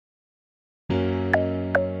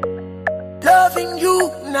Loving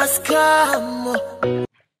you, na scam.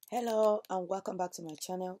 Hello and welcome back to my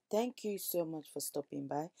channel. Thank you so much for stopping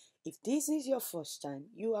by. If this is your first time,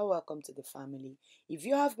 you are welcome to the family. If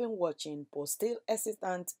you have been watching but still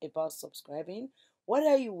hesitant about subscribing, what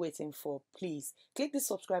are you waiting for? Please click the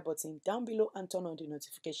subscribe button down below and turn on the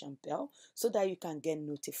notification bell so that you can get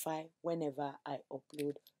notified whenever I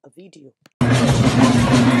upload a video.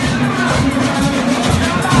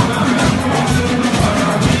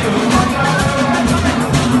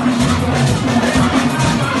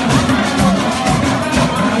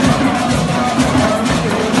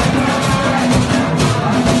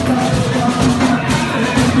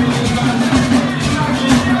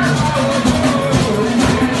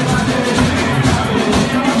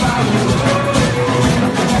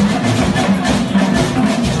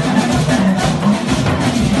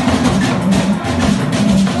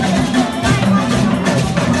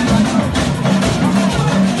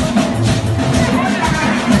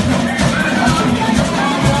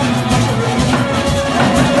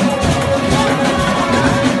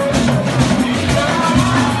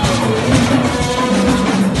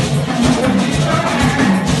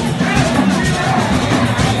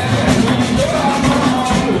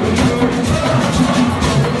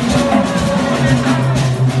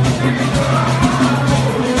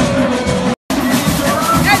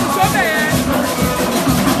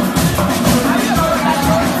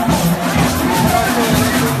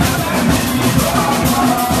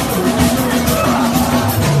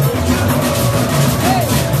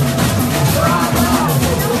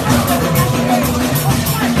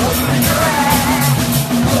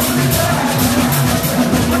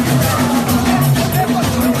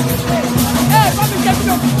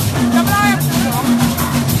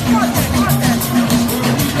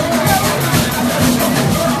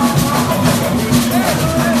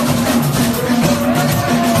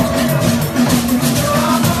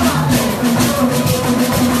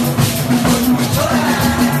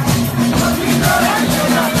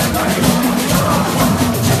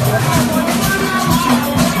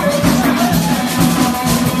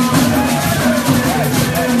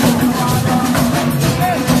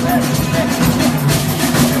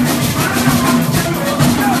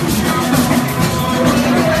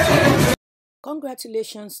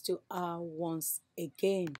 Congratulations to her once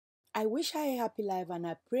again. I wish her a happy life and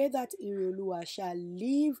I pray that Ireoluwa shall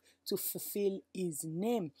live to fulfill his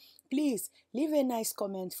name. Please leave a nice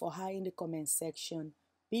comment for her in the comment section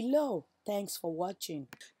below. Thanks for watching.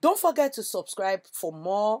 Don't forget to subscribe for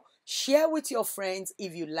more. Share with your friends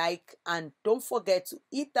if you like, and don't forget to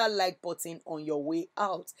hit that like button on your way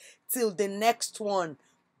out. Till the next one.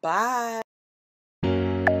 Bye.